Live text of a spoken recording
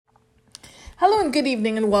Hello and good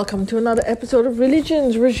evening and welcome to another episode of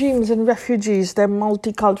Religions, Regimes and Refugees, their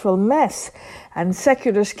multicultural mess and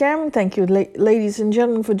secular scam. Thank you, ladies and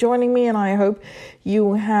gentlemen, for joining me, and I hope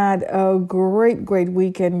you had a great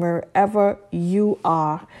weekend wherever you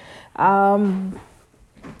are.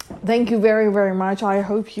 Thank you very much. I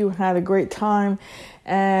hope you had a great time.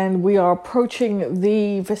 And we are approaching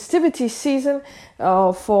the festivity season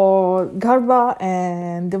for Garba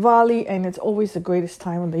and Diwali, and it's always the greatest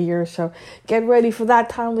time of the year. So get ready for that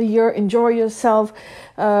time of the year. Enjoy yourself.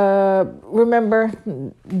 Remember,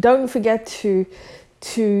 don't forget to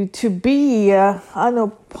be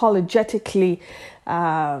unapologetically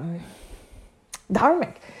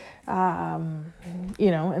dharmic.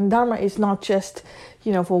 And Dharma is not just,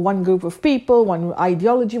 for one group of people, one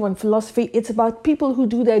ideology, one philosophy. It's about people who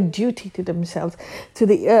do their duty to themselves, to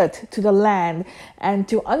the earth, to the land, and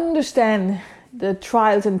to understand the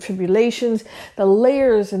trials and tribulations, the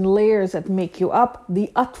layers and layers that make you up, the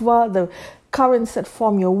atva, the currents that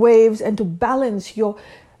form your waves, and to balance your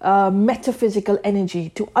metaphysical energy,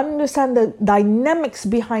 to understand the dynamics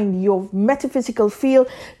behind your metaphysical field,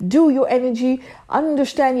 do your energy,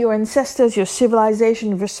 understand your ancestors, your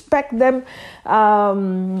civilization, respect them,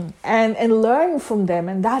 and learn from them.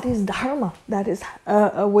 And that is Dharma. That is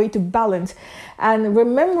a way to balance. And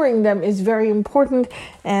remembering them is very important.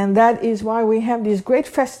 And that is why we have these great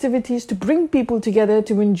festivities to bring people together,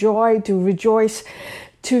 to enjoy, to rejoice,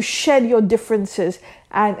 to shed your differences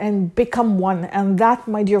and become one. And that,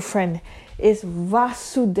 my dear friend, is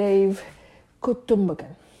Vasudhaiva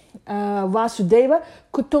Kutumbakam. Vasudhaiva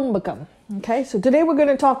Kutumbakam. Okay, so today we're going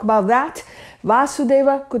to talk about that.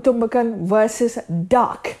 Vasudhaiva Kutumbakam versus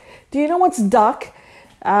D.U.C.K. Do you know what's D.U.C.K?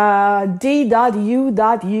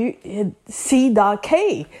 D.U.C.K.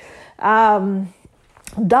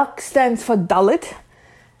 D.U.C. stands for Dalit.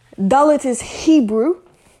 Dalit is Hebrew.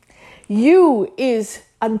 U is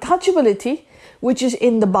untouchability, which is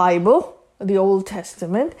in the Bible, the Old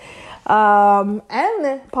Testament,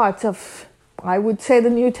 and parts of, I would say, the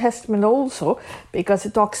New Testament also, because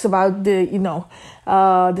it talks about the,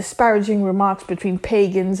 disparaging remarks between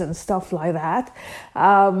pagans and stuff like that.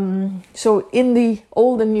 So in the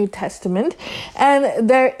Old and New Testament, and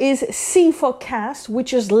there is C for caste,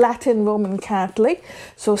 which is Latin Roman Catholic.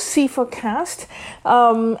 So C for caste,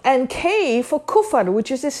 and K for kufar, which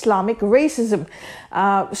is Islamic racism.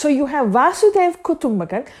 So you have Vasudhaiva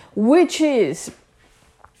Kutumbakam, which is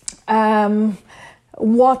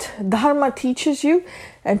what Dharma teaches you,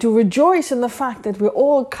 and to rejoice in the fact that we're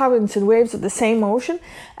all currents and waves of the same ocean,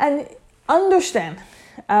 and understand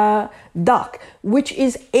D.U.C.K, which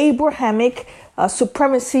is Abrahamic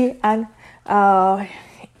supremacy and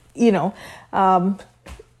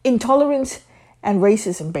intolerance and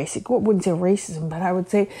racism. Basically, I wouldn't say racism, but I would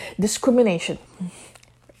say discrimination.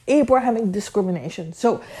 Abrahamic discrimination.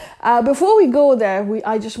 So before we go there,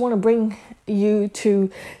 I just want to bring you to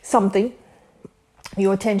something,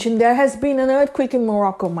 your attention. There has been an earthquake in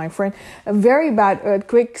Morocco, my friend. A very bad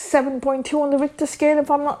earthquake, 7.2 on the Richter scale, if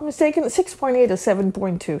I'm not mistaken, 6.8 or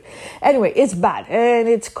 7.2. Anyway, it's bad, and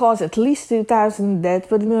it's caused at least 2,000 deaths,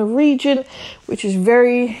 but in a region which is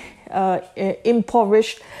very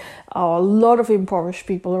impoverished, a lot of impoverished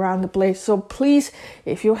people around the place. So please,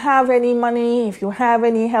 if you have any money, if you have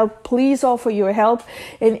any help, please offer your help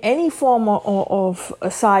in any form of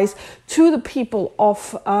size to the people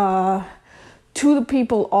of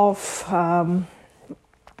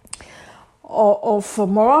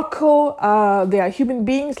Morocco. They are human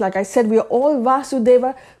beings. Like I said, we are all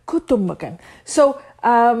Vasudhaiva Kutumbakam. So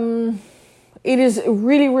it is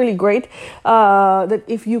really great that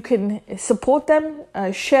if you can support them,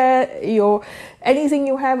 share anything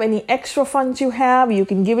you have, any extra funds you have, you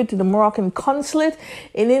can give it to the Moroccan consulate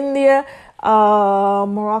in India,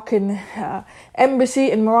 Moroccan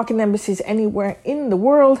embassy, and Moroccan embassies anywhere in the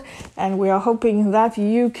world. And we are hoping that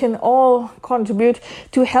you can all contribute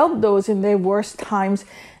to help those in their worst times,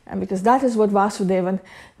 and because that is what Vasudhaiva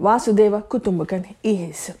Kutumbakam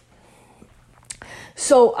is.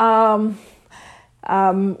 So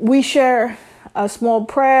we share a small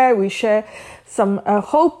prayer, we share some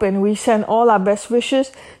hope, and we send all our best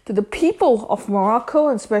wishes to the people of Morocco,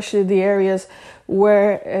 especially the areas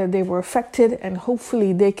where they were affected, and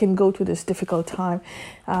hopefully they can go through this difficult time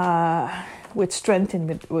with strength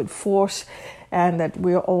and with force, and that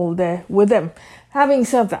we're all there with them. Having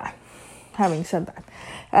said that,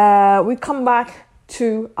 we come back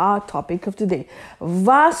to our topic of today.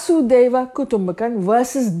 Vasudhaiva Kutumbakam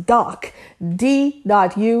versus D.U.C.K.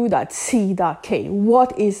 D.U.C.K.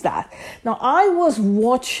 What is that? Now, I was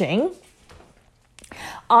watching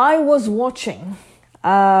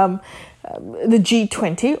the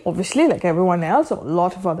G20, obviously, like everyone else, or a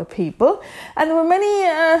lot of other people. And there were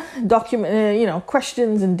many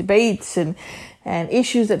questions and debates and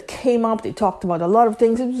issues that came up. They talked about a lot of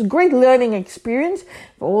things. It was a great learning experience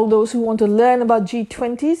for all those who want to learn about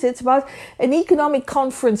G20s. It's about an economic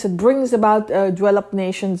conference that brings about developed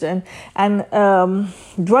nations and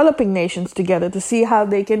developing nations together to see how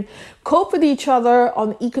they can cope with each other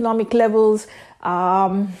on economic levels,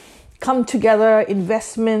 come together,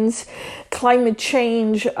 investments, climate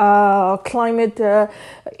change, climate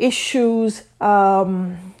issues,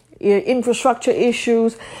 infrastructure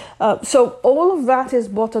issues. So all of that is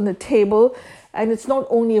brought on the table, and it's not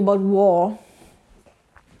only about war.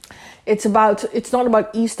 It's not about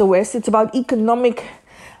East or West. It's about economic,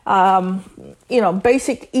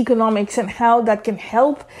 basic economics and how that can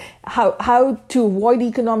help, how to avoid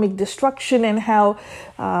economic destruction, and how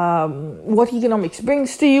what economics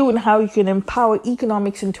brings to you, and how you can empower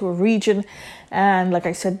economics into a region, and like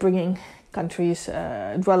I said, bringing countries,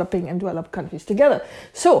 developing and developed countries together.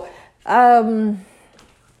 So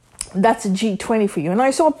that's a G20 for you. And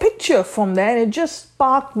I saw a picture from there, and it just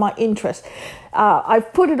sparked my interest.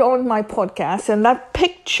 I've put it on my podcast, and that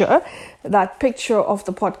picture of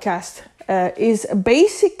the podcast is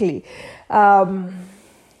basically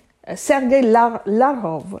Sergei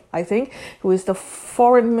Lavrov, I think, who is the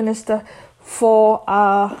foreign minister for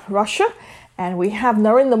Russia. And we have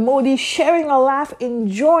Narendra Modi sharing a laugh,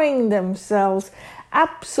 enjoying themselves,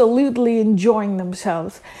 absolutely enjoying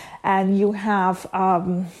themselves. And you have,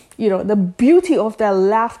 the beauty of their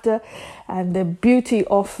laughter and the beauty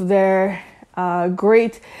of their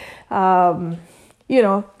great,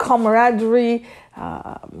 camaraderie,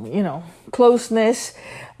 closeness,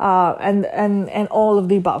 and all of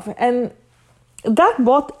the above. And that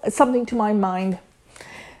brought something to my mind.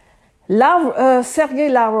 Sergei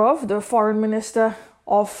Lavrov, the foreign minister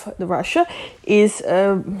of Russia, is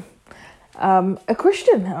a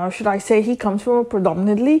Christian, or should I say he comes from a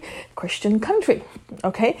predominantly Christian country,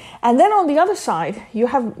 okay? And then on the other side, you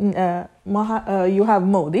have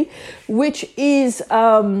Modi, which is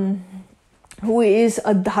who is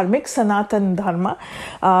a dharmic, Sanatan Dharma.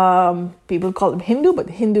 People call him Hindu, but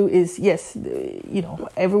Hindu is, yes,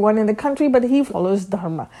 everyone in the country, but he follows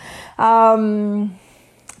Dharma.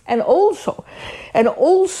 And also,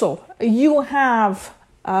 you have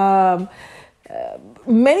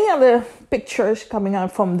many other pictures coming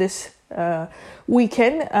out from this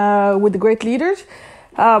weekend with the great leaders.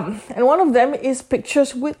 And one of them is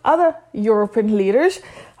pictures with other European leaders.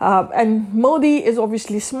 And Modi is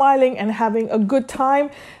obviously smiling and having a good time,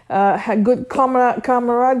 had good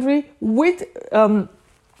camaraderie with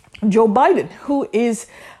Joe Biden, who is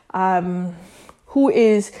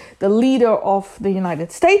the leader of the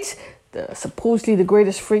United States, supposedly the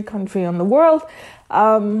greatest free country in the world.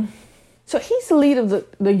 So he's the leader of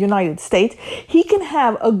the United States. He can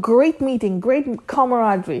have a great meeting, great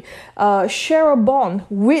camaraderie, share a bond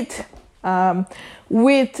with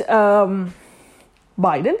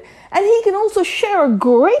Biden, and he can also share a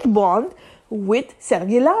great bond with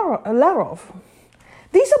Sergei Lavrov.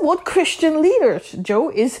 These are both Christian leaders. Joe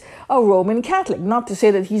is a Roman Catholic. Not to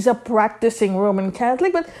say that he's a practicing Roman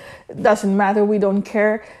Catholic, but it doesn't matter. We don't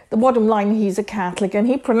care. The bottom line, he's a Catholic, and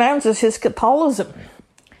he pronounces his Catholicism.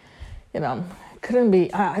 Couldn't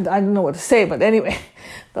be, I don't know what to say, but anyway,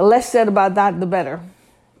 the less said about that, the better.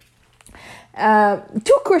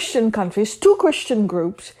 Two Christian countries, two Christian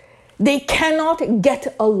groups, they cannot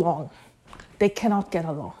get along. They cannot get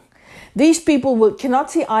along. These people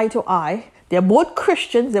cannot see eye to eye. They're both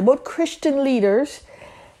Christians, they're both Christian leaders,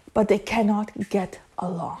 but they cannot get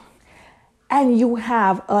along. And you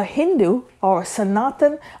have a Hindu or a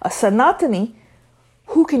Sanatani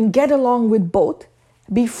who can get along with both,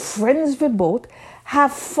 be friends with both,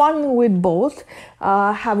 have fun with both,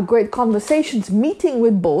 have great conversations, meeting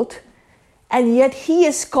with both, and yet he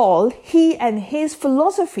and his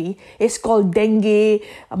philosophy is called dengue,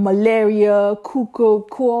 malaria,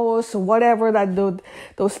 cucus, whatever that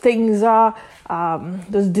those things are,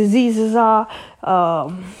 those diseases are.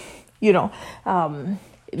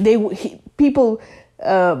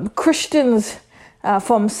 Christians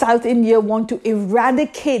from South India want to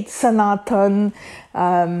eradicate Sanatan,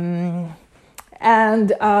 and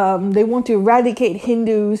they want to eradicate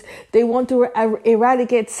Hindus. They want to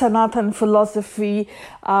eradicate Sanatan philosophy,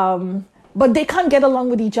 but they can't get along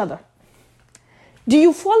with each other. Do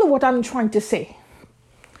you follow what I'm trying to say?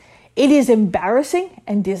 It is embarrassing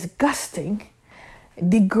and disgusting,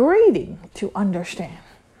 degrading to understand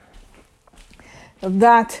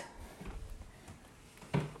that.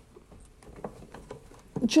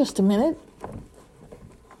 Just a minute.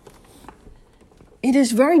 it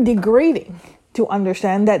is very degrading to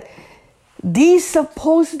understand that these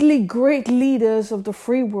supposedly great leaders of the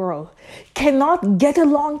free world cannot get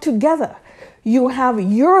along together. You have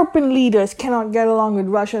European leaders cannot get along with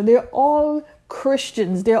Russia. They're all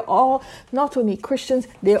Christians. They're all not only Christians,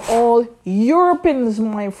 they're all Europeans,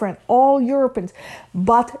 my friend, all Europeans.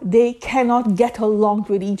 But they cannot get along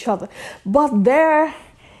with each other. But they're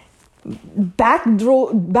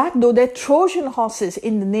backdoor, they're Trojan horses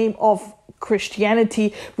in the name of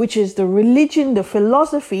Christianity, which is the religion, the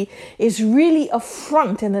philosophy, is really a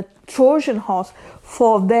front and a Trojan horse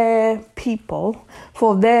for their people,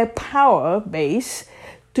 for their power base,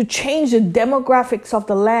 to change the demographics of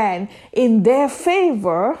the land in their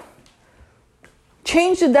favor,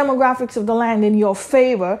 change the demographics of the land in your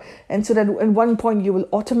favor, and so that at one point you will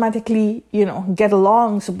automatically, get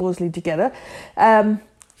along supposedly together.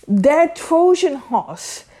 Their Trojan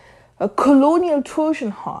horse, a colonial Trojan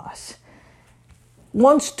horse,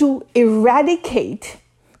 wants to eradicate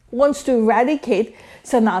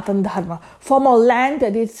Sanatan Dharma from a land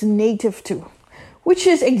that it's native to, which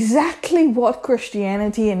is exactly what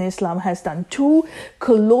Christianity and Islam has done. Two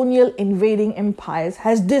colonial invading empires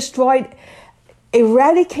has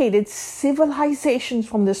eradicated civilizations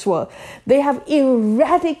from this world. They have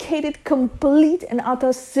eradicated complete and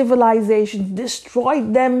utter civilizations,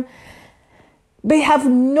 destroyed them. They have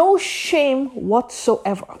no shame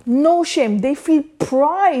whatsoever. No shame. They feel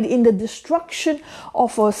pride in the destruction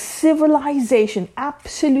of a civilization.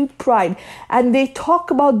 Absolute pride. And they talk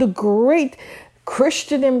about the great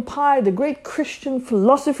Christian empire, the great Christian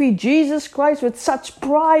philosophy, Jesus Christ, with such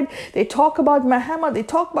pride. They talk about Muhammad. They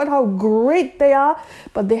talk about how great they are.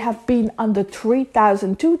 But they have been under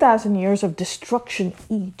 2,000 years of destruction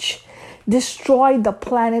each. Destroyed the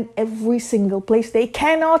planet, every single place. They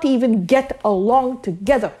cannot even get along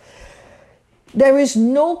together. There is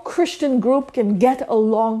no Christian group can get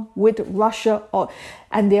along with Russia,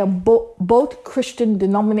 and they are both Christian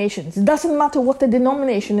denominations. It doesn't matter what the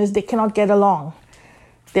denomination is, they cannot get along.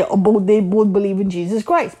 They both believe in Jesus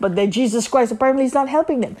Christ, but their Jesus Christ apparently is not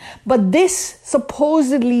helping them. But this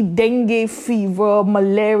supposedly dengue fever,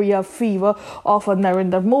 malaria fever of a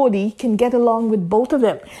Narendra Modi can get along with both of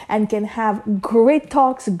them and can have great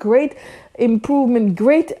talks, great improvement,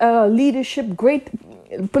 great leadership, great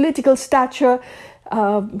political stature.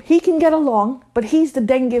 He can get along, but he's the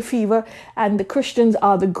dengue fever, and the Christians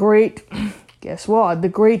are the great... Guess what? The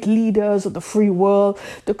great leaders of the free world.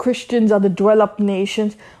 The Christians are the developed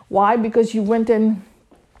nations. Why? Because you went and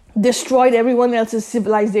destroyed everyone else's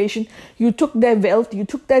civilization. You took their wealth. You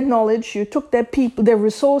took their knowledge. You took their people, their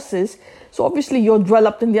resources. So obviously you're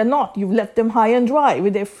developed and they're not. You've left them high and dry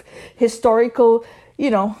with their historical,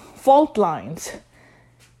 fault lines.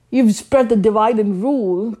 You've spread the divide and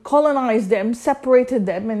rule, colonized them, separated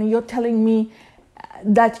them, and you're telling me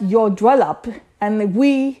that you're developed and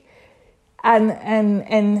we...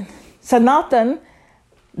 And Sanatan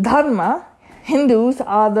Dharma, Hindus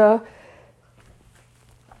are the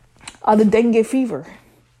dengue fever,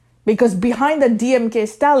 because behind the D.U.C.K.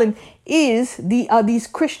 Stalin are these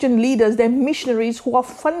Christian leaders, they're missionaries who are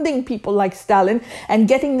funding people like Stalin and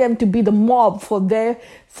getting them to be the mob for their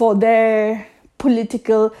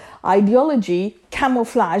political ideology,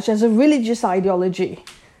 camouflaged as a religious ideology.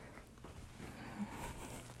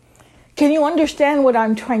 Can you understand what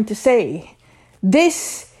I'm trying to say?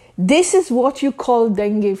 This is what you call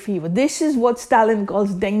dengue fever. This is what Stalin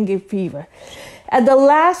calls dengue fever. At the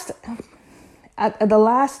last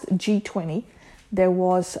G20, there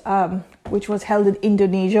was which was held in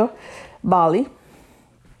Indonesia, Bali.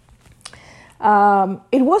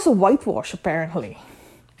 It was a whitewash, apparently.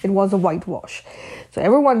 It was a whitewash. So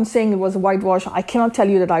everyone's saying it was a whitewash. I cannot tell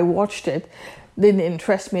you that I watched it. Didn't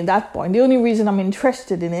interest me at that point. The only reason I'm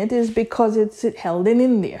interested in it is because it's held in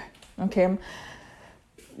India. Okay,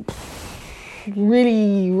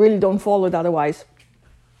 really don't follow it otherwise.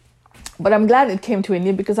 But I'm glad it came to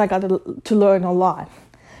India because I got to learn a lot.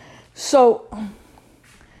 So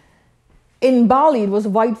in Bali, it was a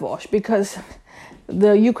whitewash because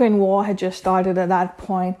the Ukraine war had just started at that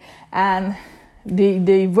point, and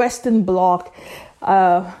the Western Bloc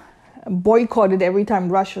boycotted every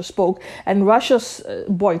time Russia spoke, and Russia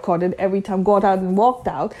boycotted every time, got out and walked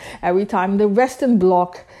out every time the Western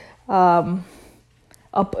Bloc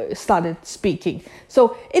started speaking.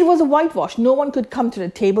 So it was a whitewash. No one could come to the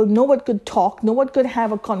table. No one could talk. No one could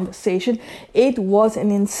have a conversation. It was an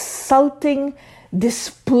insulting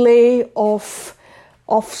display of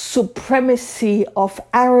of supremacy, of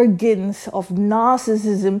arrogance, of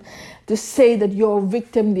narcissism, to say that you're a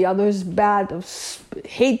victim, the other is bad, of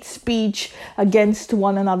hate speech against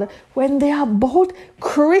one another, when they are both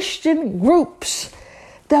Christian groups.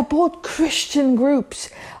 They're both Christian groups.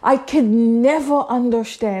 I can never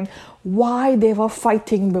understand why they were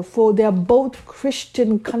fighting before. They're both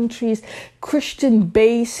Christian countries, Christian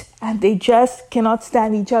base, and they just cannot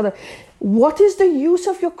stand each other. What is the use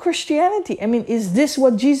of your Christianity? I mean, is this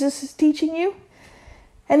what Jesus is teaching you?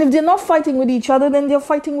 And if they're not fighting with each other, then they're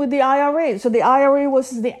fighting with the IRA. So the IRA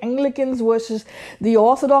versus the Anglicans versus the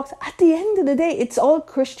Orthodox. At the end of the day, it's all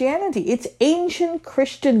Christianity. It's ancient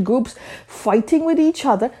Christian groups fighting with each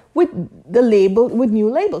other with new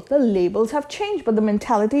labels. The labels have changed, but the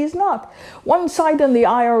mentality is not. One side on the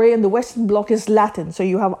IRA and the Western Bloc is Latin. So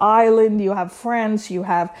you have Ireland, you have France, you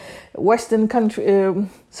have Western country,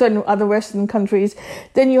 certain other Western countries.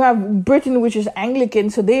 Then you have Britain, which is Anglican.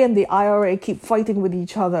 So they and the IRA keep fighting with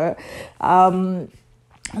each other.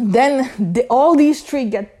 Then all these two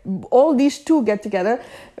get together.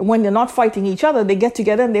 When they're not fighting each other, they get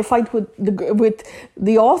together and they fight with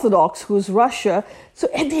the Orthodox, who's Russia. So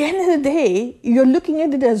at the end of the day, you're looking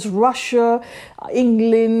at it as Russia,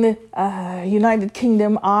 England, United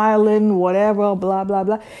Kingdom, Ireland, whatever, blah, blah,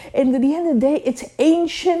 blah. And at the end of the day, it's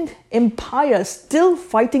ancient empires still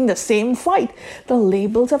fighting the same fight. The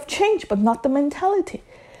labels have changed, but not the mentality.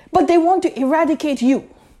 But they want to eradicate you.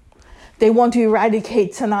 They want to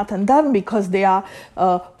eradicate Sanatan Dharma because they are,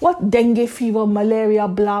 dengue fever, malaria,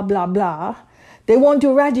 blah, blah, blah. They want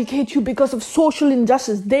to eradicate you because of social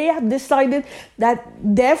injustice. They have decided that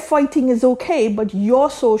their fighting is okay, but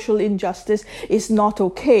your social injustice is not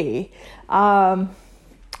okay.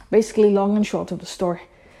 Basically, long and short of the story.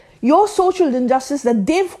 Your social injustice that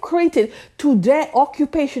they've created to their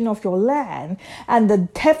occupation of your land and the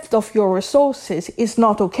theft of your resources is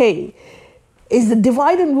not okay. Is the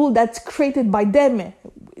divide and rule that's created by them,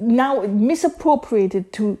 now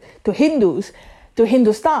misappropriated to Hindus, to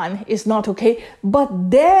Hindustan, is not okay.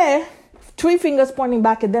 But their three fingers pointing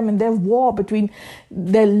back at them and their war between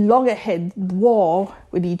their loggerhead war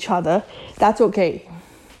with each other, that's okay.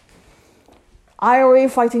 IRA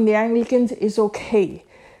fighting the Anglicans is okay.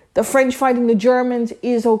 The French fighting the Germans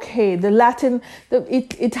is okay. The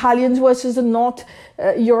Italians versus the North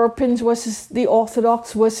Europeans versus the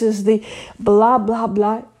Orthodox versus the blah, blah,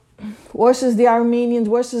 blah, versus the Armenians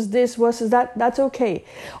versus this versus that, that's okay.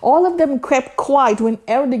 All of them kept quiet when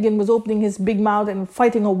Erdogan was opening his big mouth and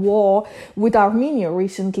fighting a war with Armenia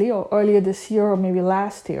recently, or earlier this year, or maybe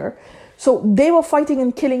last year. So they were fighting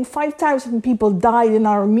and killing. 5,000 people died in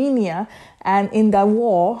Armenia, and in that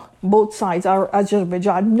war, both sides,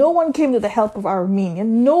 Azerbaijan, no one came to the help of Armenia.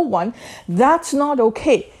 No one. That's not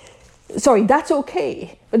okay. Sorry, that's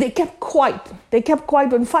okay. But they kept quiet. They kept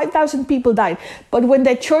quiet when 5,000 people died. But when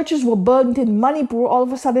their churches were burnt in Manipur, all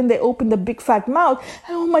of a sudden they opened a big fat mouth.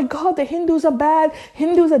 And oh my God, the Hindus are bad.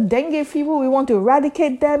 Hindus are dengue fever. We want to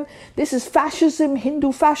eradicate them. This is fascism,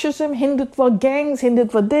 Hindu for gangs, Hindu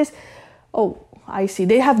for this. Oh, I see.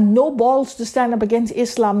 They have no balls to stand up against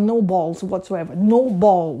Islam. No balls whatsoever. No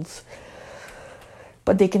balls.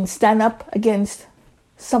 But they can stand up against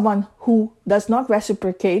someone who does not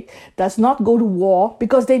reciprocate, does not go to war,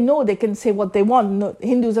 because they know they can say what they want. No,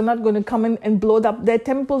 Hindus are not going to come in and blow up their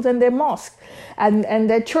temples and their mosques and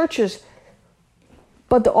their churches.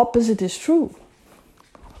 But the opposite is true.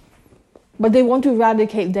 But they want to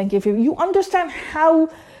eradicate dengue fever. You understand how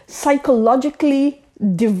psychologically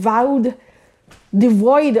devoid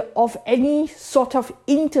of any sort of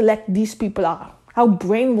intellect these people are, how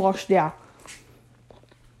brainwashed they are.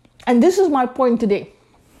 And this is my point today.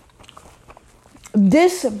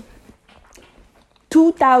 This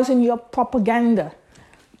 2,000-year propaganda,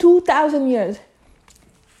 2,000 years,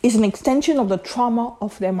 is an extension of the trauma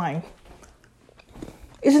of their mind.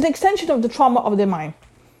 It's an extension of the trauma of their mind.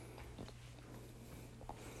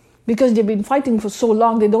 Because they've been fighting for so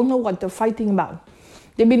long, they don't know what they're fighting about.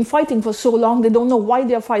 They've been fighting for so long, they don't know why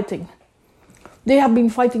they're fighting. They have been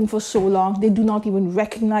fighting for so long, they do not even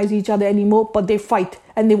recognize each other anymore, but they fight.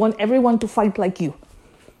 And they want everyone to fight like you.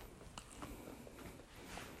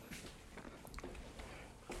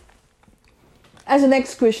 As an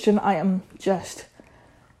ex-Christian, I am just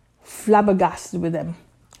flabbergasted with them.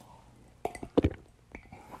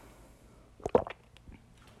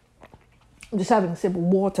 I'm just having a sip of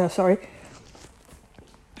water, sorry.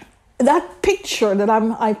 That picture that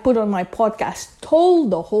I put on my podcast told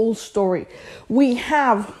the whole story. We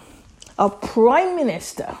have a prime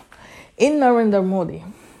minister in Narendra Modi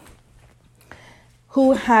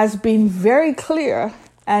who has been very clear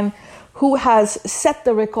and who has set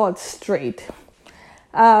the record straight.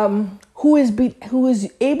 who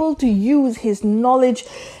is able to use his knowledge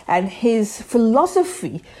and his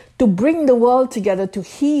philosophy to bring the world together to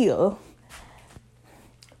heal,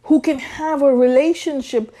 who can have a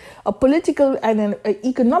relationship, a political and an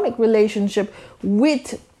economic relationship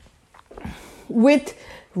with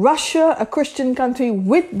Russia, a Christian country,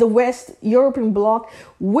 with the West, European bloc,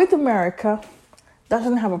 with America,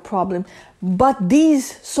 doesn't have a problem. But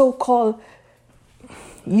these so-called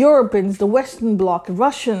Europeans, the Western bloc,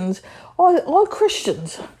 Russians, all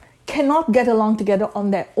Christians, cannot get along together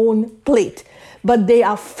on their own plate. But they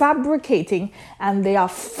are fabricating and they are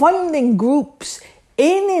funding groups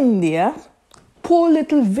in India, poor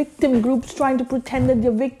little victim groups trying to pretend that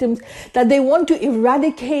they're victims, that they want to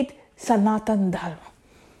eradicate Sanatan Dharma.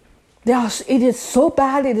 It is so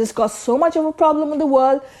bad, it has got so much of a problem in the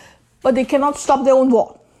world, but they cannot stop their own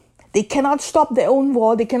war. They cannot stop their own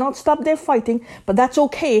war, they cannot stop their fighting, but that's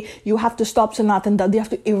okay. You have to stop Sanatan Dharma. They have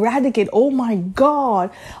to eradicate. Oh my God,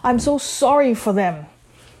 I'm so sorry for them.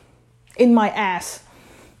 In my ass.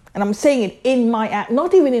 And I'm saying it in my ass,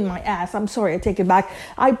 not even in my ass. I'm sorry, I take it back.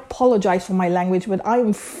 I apologize for my language, but I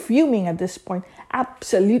am fuming at this point.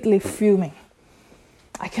 Absolutely fuming.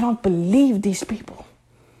 I cannot believe these people.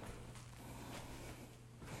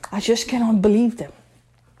 I just cannot believe them.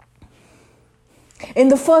 In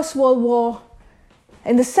the First World War,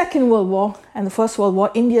 in the Second World War and the First World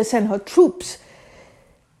War, India sent her troops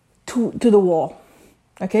to the war.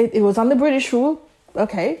 Okay, it was under British rule.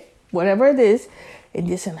 Okay, whatever it is,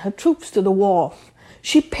 India sent her troops to the war.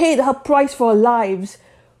 She paid her price for her lives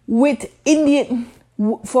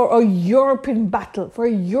for a European battle, for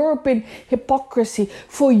a European hypocrisy,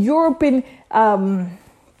 for European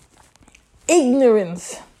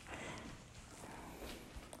ignorance,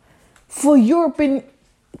 for European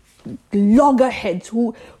loggerheads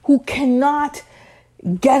who cannot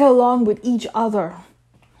get along with each other,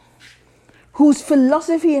 whose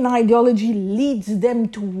philosophy and ideology leads them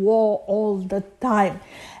to war all the time.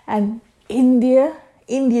 And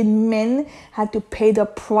Indian men had to pay the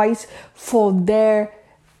price for their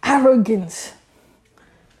arrogance.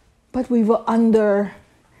 But we were under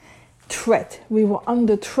threat. We were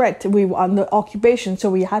under occupation,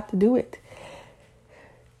 so we had to do it.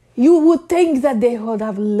 You would think that they would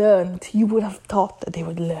have learned. You would have thought that they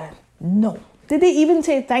would learn. No. Did they even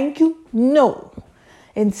say thank you? No.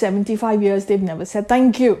 In 75 years, they've never said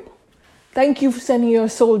thank you. Thank you for sending your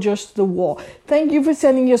soldiers to the war. Thank you for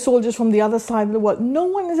sending your soldiers from the other side of the world. No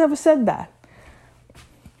one has ever said that.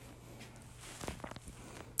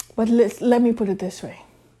 But let me put it this way.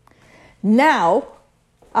 Now,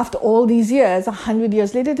 after all these years, 100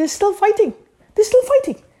 years later, they're still fighting. They're still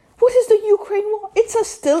fighting. What is the Ukraine war? It's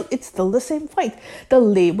still the same fight. The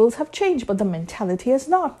labels have changed, but the mentality has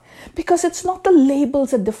not. Because it's not the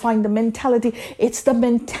labels that define the mentality. It's the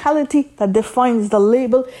mentality that defines the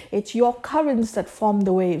label. It's your currents that form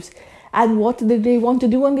the waves. And what did they want to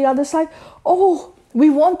do on the other side? Oh,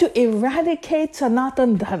 we want to eradicate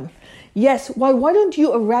Sanatan Dharma. Yes, why don't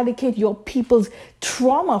you eradicate your people's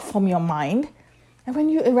trauma from your mind? And when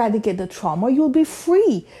you eradicate the trauma, you'll be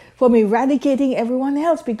free from eradicating everyone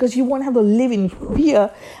else, because you won't have to live in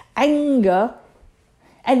fear, anger,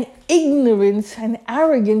 and ignorance and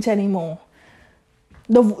arrogance anymore.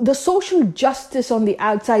 The social justice on the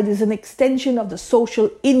outside is an extension of the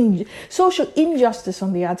social injustice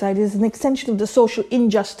on the outside is an extension of the social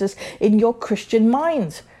injustice in your Christian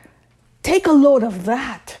minds. Take a load of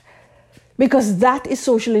that. Because that is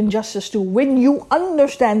social injustice too. When you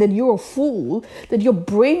understand that you're a fool, that you're a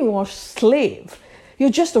brainwashed slave, you're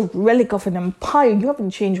just a relic of an empire, you haven't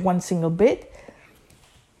changed one single bit,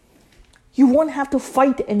 you won't have to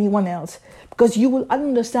fight anyone else, because you will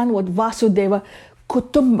understand what Vasudhaiva,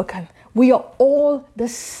 Kutumbakam, we are all the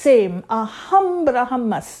same. Aham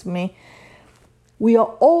Brahmasmi. We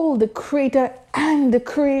are all the creator and the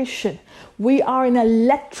creation. We are an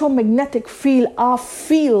electromagnetic field.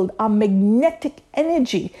 Our magnetic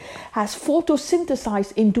energy has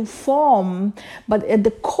photosynthesized into form, but at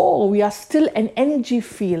the core, we are still an energy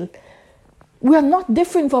field. We are not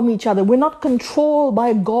different from each other. We're not controlled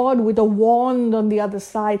by God with a wand on the other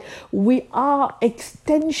side. We are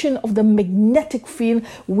extension of the magnetic field.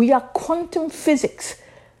 We are quantum physics,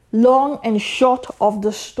 long and short of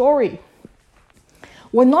the story.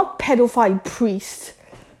 We're not pedophile priests.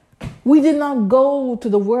 We did not go to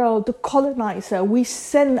the world to colonize her. We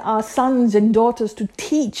send our sons and daughters to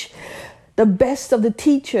teach the best of the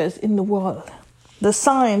teachers in the world. The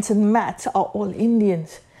science and maths are all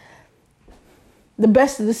Indians. The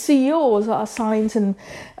best of the CEOs, our science and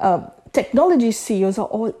technology CEOs, are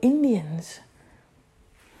all Indians.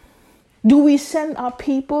 Do we send our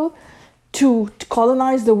people to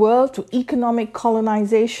colonize the world, to economic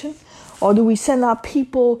colonization? Or do we send our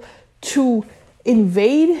people to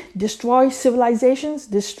invade, destroy civilizations,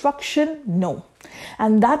 destruction? No.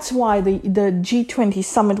 And that's why the G20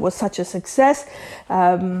 summit was such a success,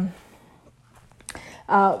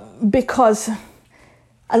 because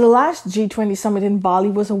the last G20 summit in Bali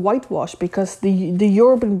was a whitewash, because the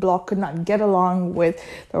European bloc could not get along with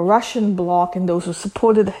the Russian bloc and those who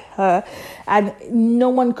supported her, and no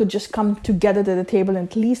one could just come together to the table and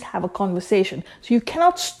at least have a conversation. So you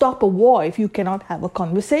cannot stop a war if you cannot have a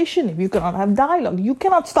conversation, if you cannot have dialogue. You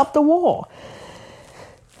cannot stop the war,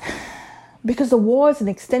 because the war is an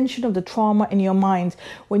extension of the trauma in your minds.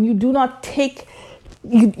 When you do not take,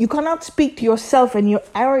 you cannot speak to yourself, and your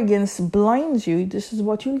arrogance blinds you. This is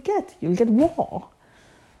what you'll get. You'll get war.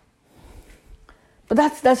 But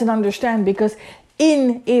that doesn't understand, because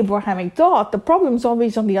in Abrahamic thought, the problem is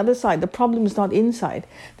always on the other side. The problem is not inside.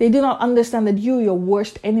 They do not understand that you're your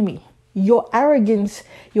worst enemy. Your arrogance,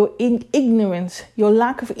 your ignorance, your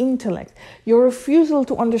lack of intellect, your refusal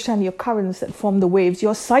to understand your currents that form the waves,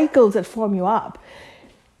 your cycles that form you up,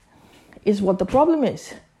 is what the problem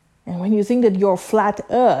is. And when you think that you're flat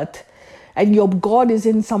earth and your God is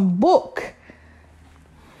in some book,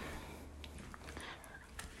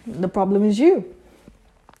 the problem is you.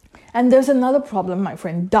 And there's another problem, my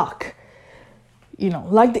friend, duck.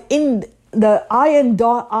 Like the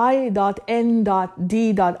I.N.D.I.A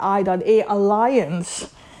alliance,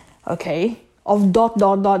 okay, of ...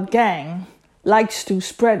 gang likes to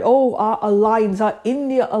spread, our alliance, our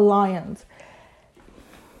India alliance.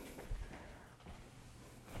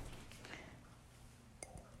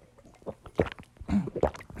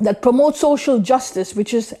 That promotes social justice,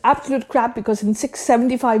 which is absolute crap, because in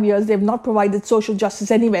 675 years they've not provided social justice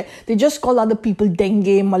anywhere. They just call other people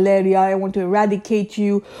dengue, malaria, I want to eradicate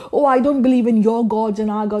you. Oh, I don't believe in your gods and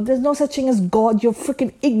our God. There's no such thing as God. You're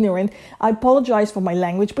freaking ignorant. I apologize for my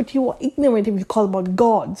language, but you are ignorant if you call about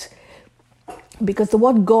gods. Because the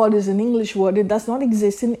word God is an English word. It does not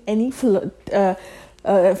exist in any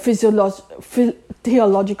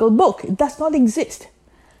theological book. It does not exist.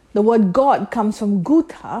 The word God comes from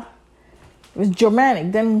Guta, it was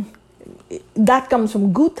Germanic, then that comes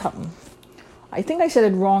from Gutam. I think I said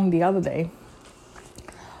it wrong the other day.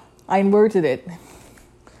 I inverted it.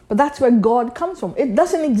 But that's where God comes from. It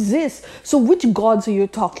doesn't exist. So which gods are you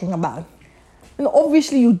talking about? And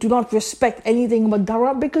obviously you do not respect anything about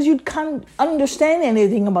Dharma, because you can't understand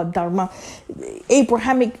anything about Dharma.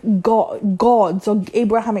 Abrahamic gods or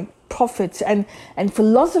Abrahamic prophets and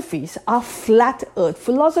philosophies are flat earth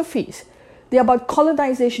philosophies. They're about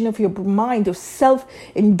colonization of your mind, to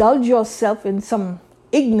indulge yourself in some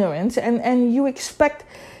ignorance, and you expect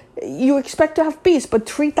to have peace. But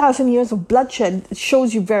 3,000 years of bloodshed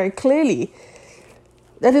shows you very clearly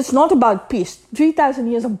that it's not about peace. 3,000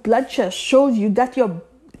 years of bloodshed shows you that you're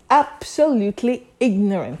absolutely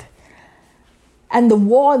ignorant. And the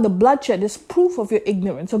war and the bloodshed is proof of your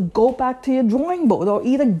ignorance. So go back to your drawing board, or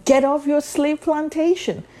either get off your slave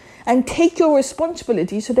plantation and take your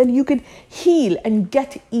responsibility so that you can heal and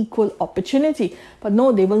get equal opportunity. But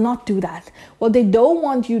no, they will not do that. What they don't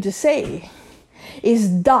want you to say is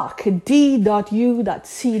D.U.C.K,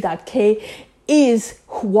 D.U.C.K is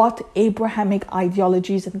what Abrahamic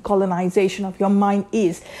ideologies and colonization of your mind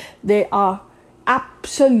is. They are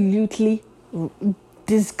absolutely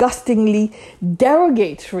disgustingly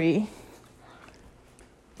derogatory,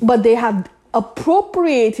 but they have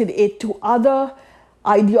appropriated it to other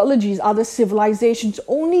ideologies, other civilizations,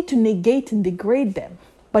 only to negate and degrade them.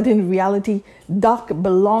 But in reality, D.U.C.K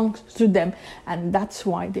belongs to them, and that's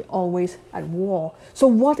why they're always at war. So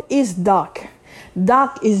what is D.U.C.K?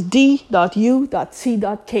 D.U.C.K is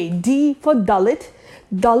D.U.C.K. D for Dalit.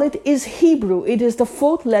 Dalit is Hebrew. It is the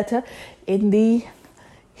fourth letter in the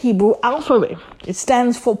Hebrew alphabet. It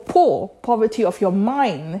stands for poor, poverty of your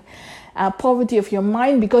mind. Poverty of your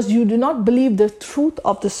mind, because you do not believe the truth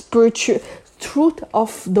of the spiritual, truth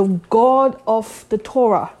of the God of the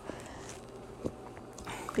Torah,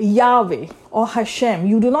 Yahweh or Hashem.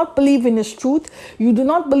 You do not believe in his truth. You do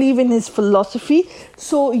not believe in his philosophy.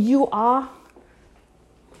 So you are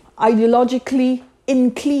ideologically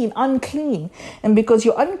unclean. And because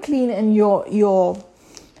you're unclean and you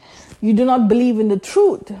do not believe in the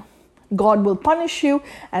truth, God will punish you.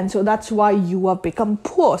 And so that's why you have become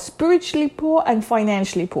poor, spiritually poor and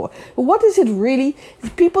financially poor. But what is it really? It's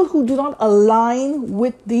people who do not align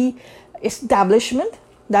with the establishment.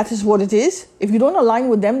 That is what it is. If you don't align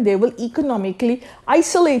with them, they will economically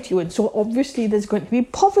isolate you. And so obviously there's going to be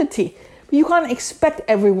poverty. You can't expect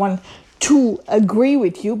everyone to agree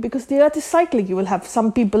with you, because the earth is cyclic. You will have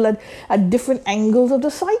some people at different angles of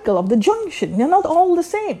the cycle, of the junction. They're not all the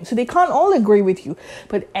same, so they can't all agree with you.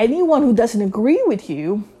 But anyone who doesn't agree with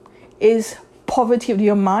you is poverty of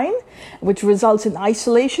your mind, which results in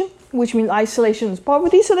isolation, which means isolation is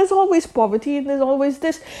poverty. So there's always poverty, and there's always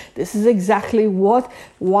this. This is exactly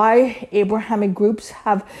why Abrahamic groups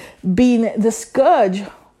have been the scourge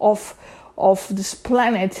of this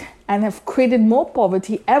planet, and have created more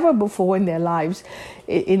poverty ever before in their lives,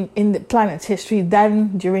 in the planet's history,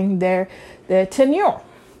 than during their tenure.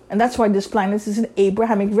 And that's why this planet is an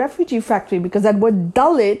Abrahamic refugee factory, because that word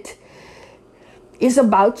Dalit is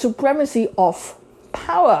about supremacy of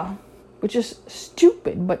power, which is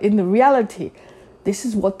stupid, but in the reality, this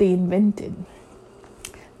is what they invented.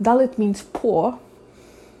 Dalit means poor,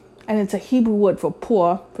 and it's a Hebrew word for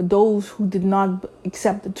poor, for those who did not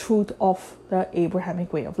accept the truth of the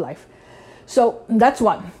Abrahamic way of life. So that's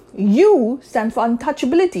one. U stands for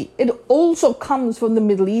untouchability. It also comes from the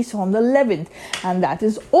Middle East, from the Levant, and that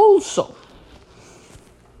is also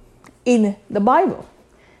in the Bible.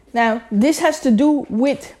 Now, this has to do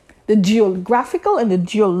with the geographical and the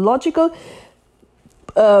geological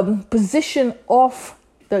position of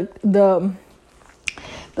the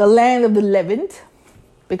land of the Levant,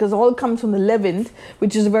 because all comes from the Levant,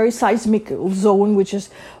 which is a very seismic zone, which is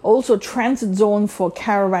also a transit zone for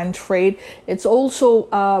caravan trade. It's also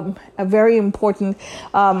a very important,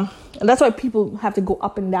 and that's why people have to go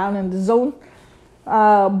up and down in the zone.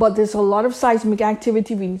 But there's a lot of seismic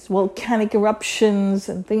activity, means volcanic eruptions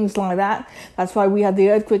and things like that. That's why we had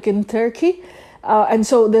the earthquake in Turkey. And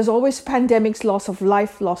so there's always pandemics, loss of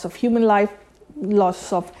life, loss of human life,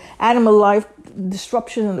 loss of animal life,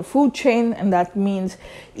 disruption in the food chain, and that means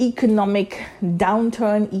economic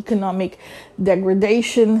downturn, economic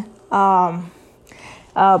degradation, and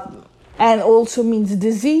also means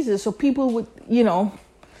diseases. So people would,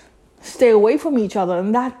 stay away from each other,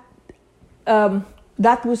 and that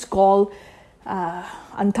was called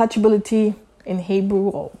untouchability in Hebrew,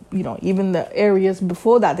 or even the areas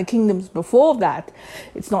before that, the kingdoms before that.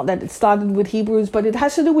 It's not that it started with Hebrews, but it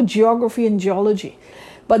has to do with geography and geology.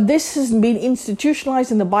 But this has been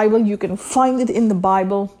institutionalized in the Bible. You can find it in the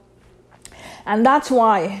Bible, and that's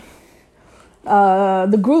why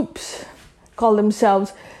the groups call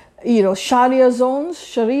themselves Sharia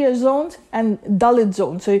zones, and Dalit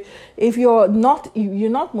zones. So if you're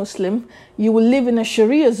not Muslim, you will live in a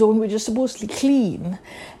Sharia zone, which is supposedly clean,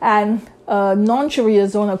 and a non-Sharia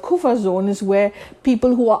zone, a Kufr zone, is where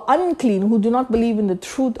people who are unclean, who do not believe in the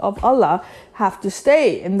truth of Allah, have to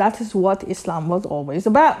stay. And that is what Islam was always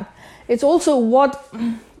about. It's also what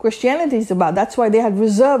Christianity is about. That's why they had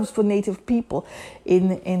reserves for native people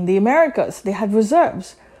in the Americas. They had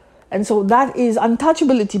reserves. And so that is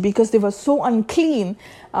untouchability, because they were so unclean.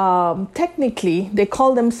 Technically, they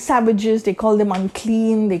call them savages, they call them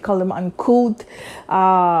unclean, they call them uncouth,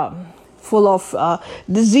 full of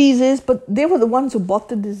diseases. But they were the ones who brought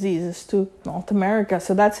the diseases to North America.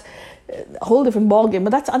 So that's a whole different ballgame.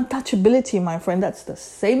 But that's untouchability, my friend. That's the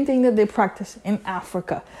same thing that they practice in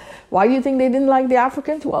Africa. Why do you think they didn't like the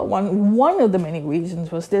Africans? Well, one of the many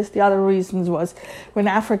reasons was this. The other reasons was when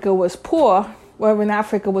Africa was poor, when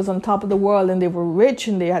Africa was on top of the world and they were rich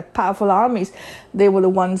and they had powerful armies, they were the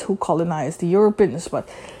ones who colonized the Europeans. But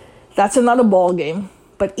that's another ball game.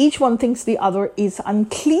 But each one thinks the other is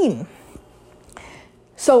unclean.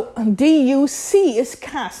 So D.U.C. is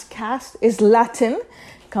caste. Caste is Latin,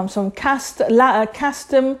 comes from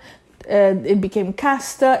castum. It became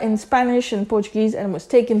casta in Spanish and Portuguese, and was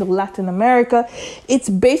taken to Latin America. It's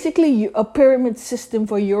basically a pyramid system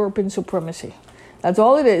for European supremacy. That's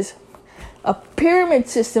all it is. A pyramid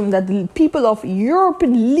system that the people of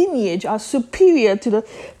European lineage are superior to the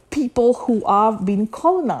people who are being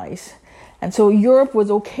colonized. And so Europe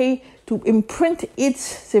was okay to imprint its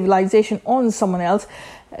civilization on someone else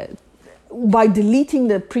by deleting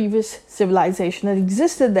the previous civilization that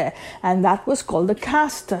existed there. And that was called the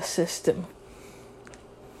casta system.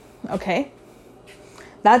 Okay?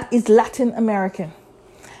 That is Latin American.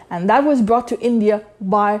 And that was brought to India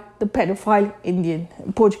by the pedophile Indian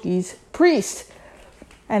Portuguese priest.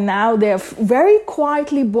 And now they have very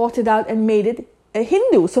quietly brought it out and made it a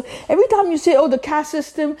Hindu. So every time you say, the caste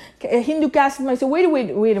system, a Hindu caste system, I say,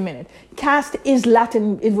 wait a minute. Caste is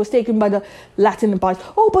Latin. It was taken by the Latin Empire.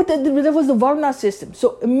 But there was the Varna system.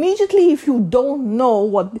 So immediately, if you don't know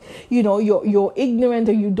what, you're ignorant,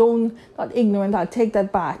 or not ignorant, I'll take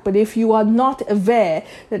that back. But if you are not aware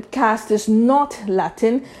that caste is not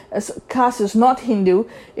Latin, caste is not Hindu,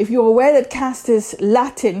 if you're aware that caste is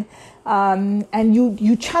Latin, and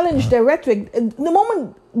you challenge their rhetoric, the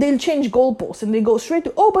moment they'll change goalposts and they go straight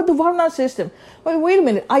to, oh, but the Varna system. Well, wait a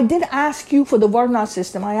minute. I did ask you for the Varna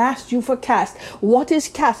system. I asked you for caste. What is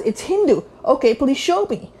caste? It's Hindu. Okay, please show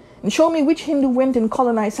me. And show me which Hindu went and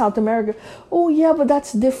colonized South America. Oh, yeah, but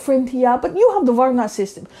that's different. Yeah, but you have the Varna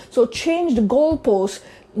system. So change the goalposts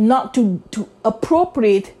not to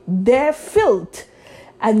appropriate their filth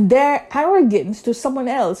and their arrogance to someone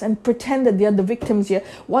else and pretend that they are the victims here,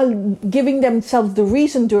 while giving themselves the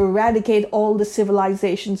reason to eradicate all the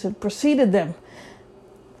civilizations that preceded them.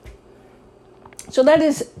 So that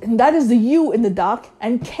is the U in the dark,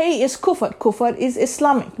 and K is kufr. Kufr is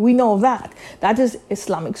Islamic. We know that. That is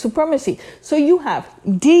Islamic supremacy. So you have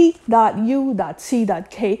D.U.C.K,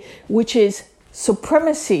 which is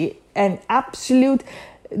supremacy and absolute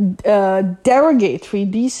derogatory.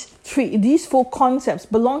 These four concepts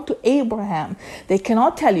belong to Abraham. They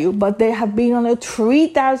cannot tell you, but they have been on a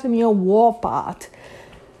 3,000-year warpath.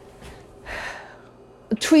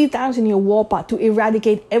 3,000-year warpath to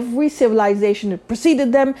eradicate every civilization that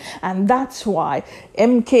preceded them, and that's why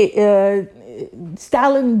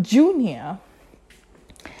Stalin Jr.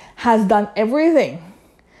 has done everything,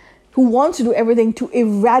 who wants to do everything to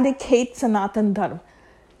eradicate Sanatan Dharma.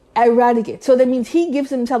 Eradicate. So that means he gives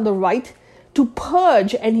himself the right to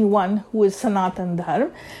purge anyone who is Sanatan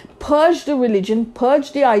Dharma, purge the religion,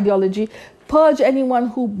 purge the ideology, purge anyone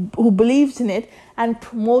who believes in it, and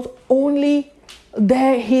promote only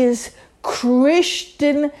his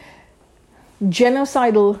Christian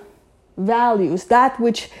genocidal values, that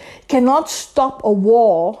which cannot stop a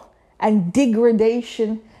war and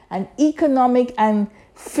degradation and economic and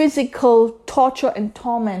physical torture and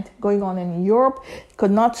torment going on in Europe,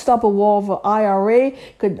 could not stop a war of IRA,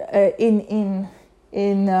 could in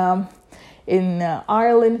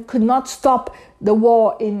Ireland, could not stop the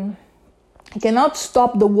war he cannot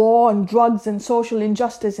stop the war on drugs and social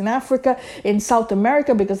injustice in Africa, in South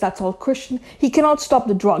America, because that's all Christian. He cannot stop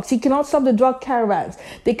the drugs. He cannot stop the drug caravans.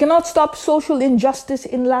 They cannot stop social injustice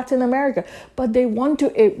in Latin America. But they want to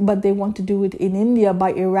do it in India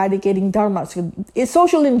by eradicating dharma. So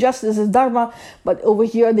social injustice is dharma, but over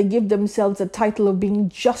here they give themselves the title of being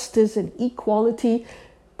justice and equality.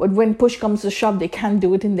 But when push comes to shove, they can't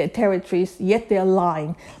do it in their territories, yet they're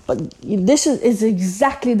lying. But this is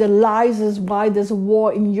exactly the lies is why there's a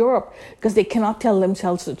war in Europe, because they cannot tell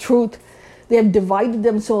themselves the truth. They have divided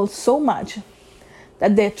themselves so much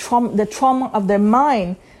that the trauma of their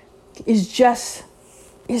mind doesn't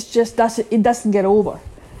get over.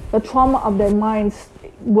 The trauma of their minds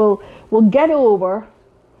will get over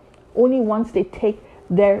only once they take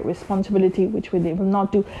their responsibility, which they will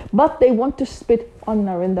not do. But they want to spit on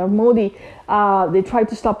Narendra Modi. They tried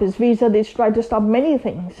to stop his visa. They tried to stop many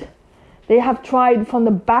things. They have tried from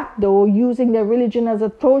the back door, using their religion as a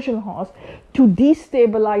Trojan horse, to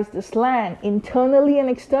destabilize this land internally and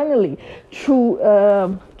externally through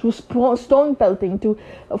stone pelting, to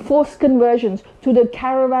forced conversions, to the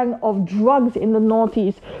caravan of drugs in the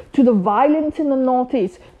northeast, to the violence in the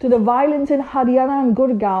northeast, to the violence in Haryana and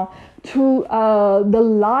Gurgaon, to the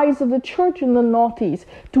lies of the church in the northeast,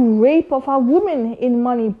 to rape of our women in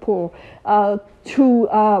Manipur, to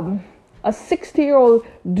a 60-year-old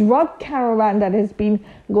drug caravan that has been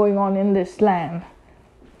going on in this land.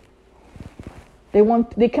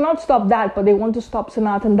 They cannot stop that, but they want to stop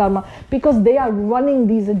Sanatan Dharma, because they are running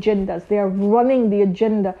these agendas. They are running the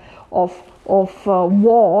agenda of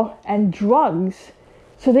war and drugs.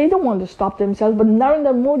 So they don't want to stop themselves, but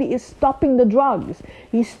Narendra Modi is stopping the drugs.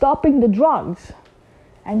 He's stopping the drugs.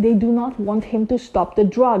 And they do not want him to stop the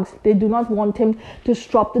drugs. They do not want him to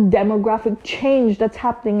stop the demographic change that's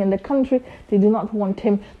happening in the country. They do not want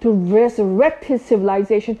him to resurrect his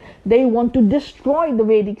civilization. They want to destroy the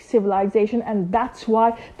Vedic civilization, and that's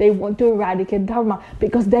why they want to eradicate Dharma,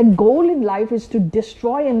 because their goal in life is to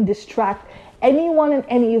destroy and distract anyone and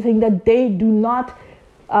anything that they do not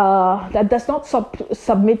that does not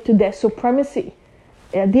submit to their supremacy.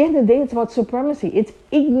 At the end of the day, it's about supremacy. It's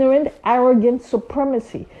ignorant, arrogant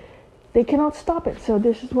supremacy. They cannot stop it. So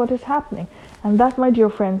this is what is happening. And that, my dear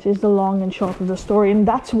friends, is the long and short of the story. And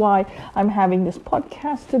that's why I'm having this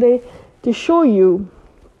podcast today, to show you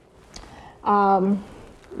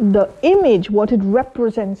the image, what it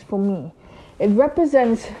represents for me. It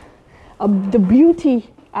represents the beauty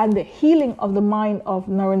and the healing of the mind of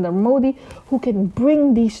Narendra Modi, who can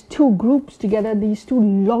bring these two groups together, these two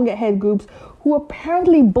loggerhead groups, who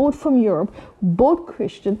apparently both from Europe, both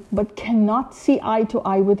Christian, but cannot see eye to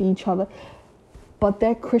eye with each other. But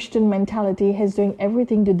their Christian mentality is doing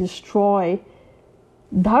everything to destroy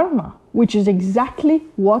Dharma, which is exactly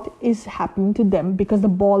what is happening to them, because the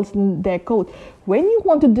ball's in their court. When you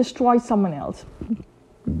want to destroy someone else,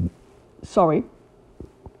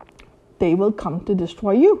 they will come to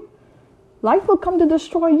destroy you. Life will come to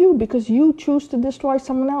destroy you because you choose to destroy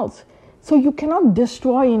someone else. So you cannot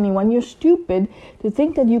destroy anyone. You're stupid to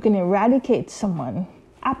think that you can eradicate someone.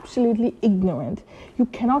 Absolutely ignorant. You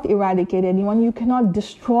cannot eradicate anyone. You cannot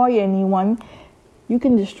destroy anyone. You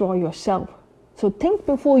can destroy yourself. So think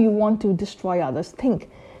before you want to destroy others. Think.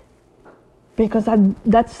 Because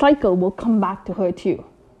that cycle will come back to hurt you.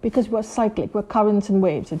 Because we're cyclic, we're currents and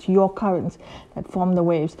waves. It's your currents that form the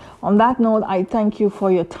waves. On that note, I thank you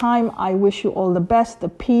for your time. I wish you all the best, the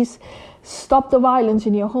peace. Stop the violence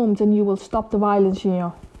in your homes, and you will stop the violence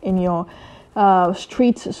in your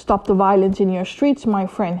streets. Stop the violence in your streets, my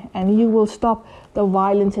friend, and you will stop the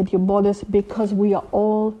violence at your borders, because we are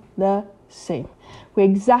all the same. We're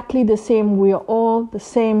exactly the same. We are all the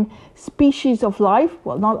same species of life.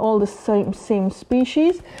 Well, not all the same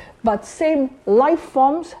species, but same life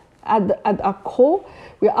forms at our core.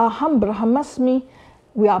 We are Aham Brahmasmi.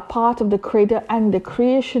 We are part of the Creator and the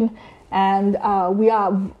creation, and we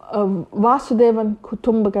are Vasudhaiva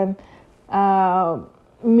Kutumbakam,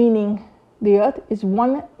 meaning the earth is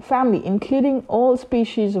one family, including all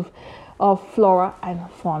species of flora and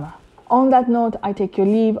fauna. On that note, I take your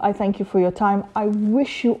leave. I thank you for your time. I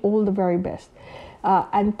wish you all the very best.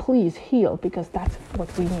 And please heal, because that's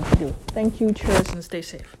what we need to do. Thank you. Cheers and stay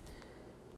safe.